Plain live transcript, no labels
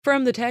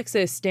From the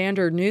Texas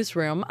Standard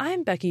Newsroom,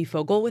 I'm Becky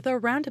Fogel with a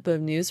roundup of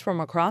news from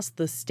across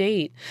the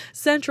state.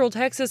 Central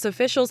Texas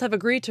officials have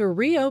agreed to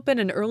reopen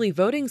an early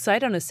voting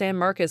site on a San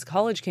Marcos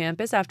College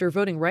campus after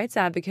voting rights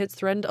advocates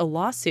threatened a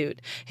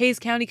lawsuit. Hays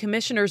County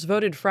commissioners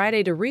voted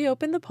Friday to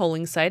reopen the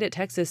polling site at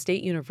Texas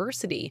State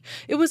University.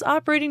 It was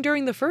operating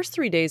during the first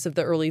 3 days of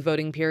the early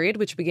voting period,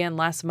 which began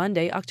last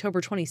Monday,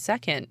 October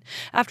 22nd.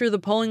 After the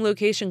polling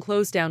location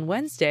closed down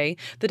Wednesday,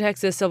 the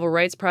Texas Civil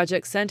Rights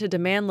Project sent a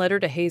demand letter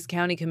to Hays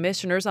County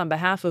commissioners on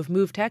behalf of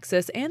Move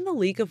Texas and the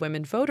League of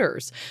Women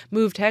Voters.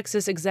 Move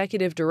Texas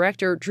Executive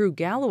Director Drew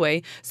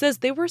Galloway says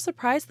they were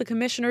surprised the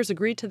commissioners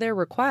agreed to their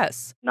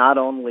requests. Not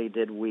only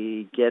did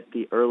we get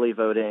the early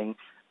voting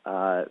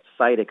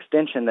site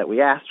extension that we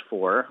asked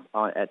for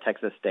at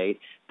Texas State,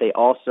 they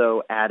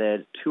also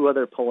added 2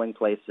 other polling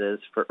places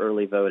for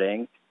early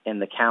voting in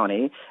the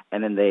county,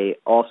 and then they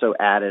also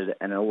added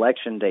an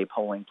election day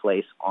polling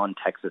place on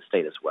Texas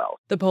State as well.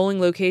 The polling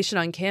location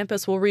on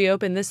campus will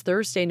reopen this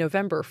Thursday,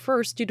 November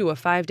 1st, due to a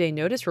 5-day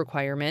notice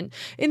requirement.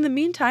 In the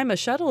meantime, a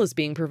shuttle is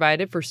being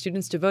provided for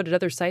students to vote at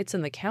other sites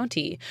in the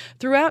county.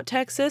 Throughout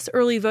Texas,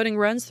 early voting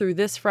runs through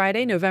this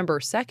Friday,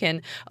 November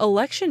 2nd.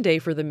 Election day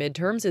for the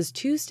midterms is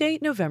Tuesday,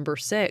 November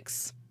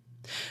 6th.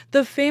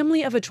 The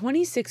family of a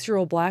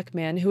 26-year-old black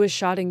man who was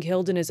shot and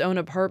killed in his own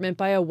apartment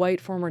by a white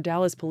former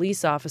Dallas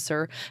police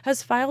officer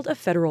has filed a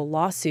federal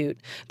lawsuit.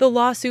 The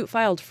lawsuit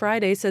filed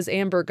Friday says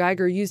Amber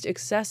Geiger used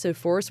excessive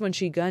force when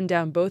she gunned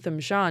down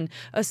Botham Jean,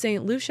 a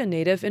St. Lucia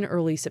native, in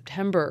early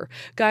September.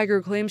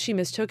 Geiger claims she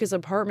mistook his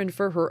apartment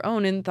for her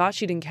own and thought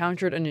she'd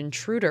encountered an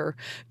intruder.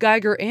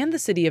 Geiger and the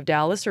city of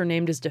Dallas are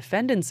named as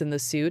defendants in the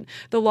suit.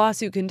 The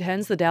lawsuit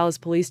contends the Dallas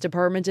Police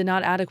Department did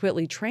not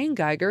adequately train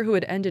Geiger, who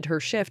had ended her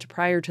shift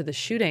prior to the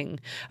shooting.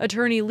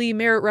 Attorney Lee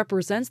Merritt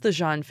represents the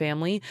Jean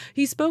family.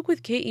 He spoke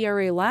with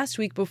KERA last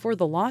week before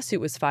the lawsuit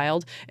was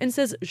filed and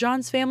says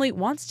Jean's family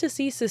wants to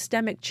see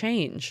systemic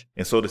change.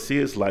 And so to see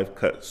his life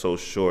cut so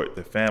short,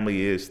 the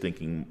family is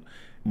thinking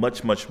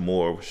much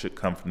more should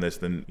come from this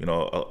than,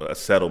 a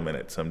settlement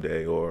at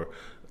someday or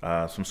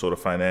some sort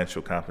of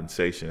financial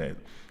compensation.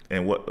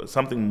 And what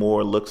something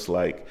more looks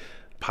like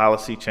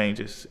policy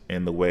changes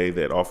in the way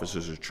that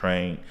officers are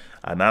trained,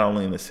 not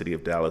only in the city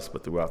of Dallas,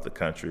 but throughout the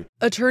country.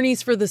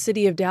 Attorneys for the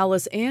city of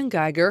Dallas and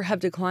Geiger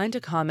have declined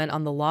to comment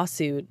on the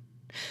lawsuit.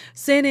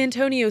 San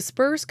Antonio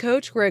Spurs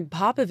coach Greg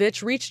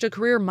Popovich reached a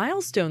career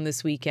milestone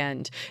this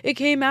weekend. It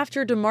came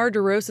after DeMar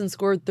DeRozan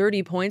scored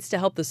 30 points to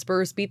help the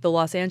Spurs beat the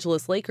Los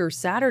Angeles Lakers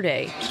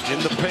Saturday.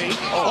 In the paint.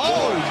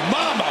 Oh,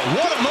 mama,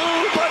 what a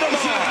move by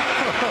DeMar!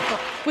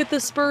 With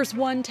the Spurs'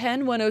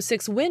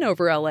 110-106 win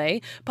over LA,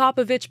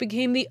 Popovich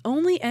became the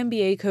only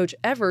NBA coach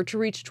ever to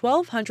reach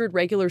 1,200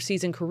 regular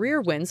season career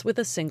wins with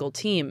a single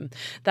team.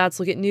 That's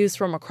Look at News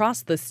from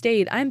across the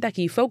state. I'm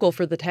Becky Fogel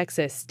for the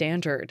Texas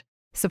Standard.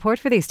 Support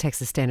for these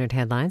Texas Standard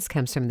headlines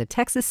comes from the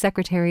Texas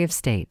Secretary of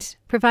State,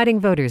 providing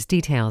voters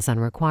details on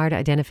required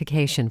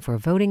identification for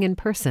voting in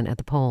person at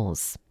the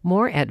polls.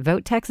 More at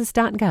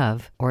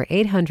votetexas.gov or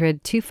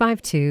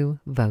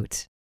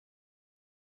 800-252-VOTE.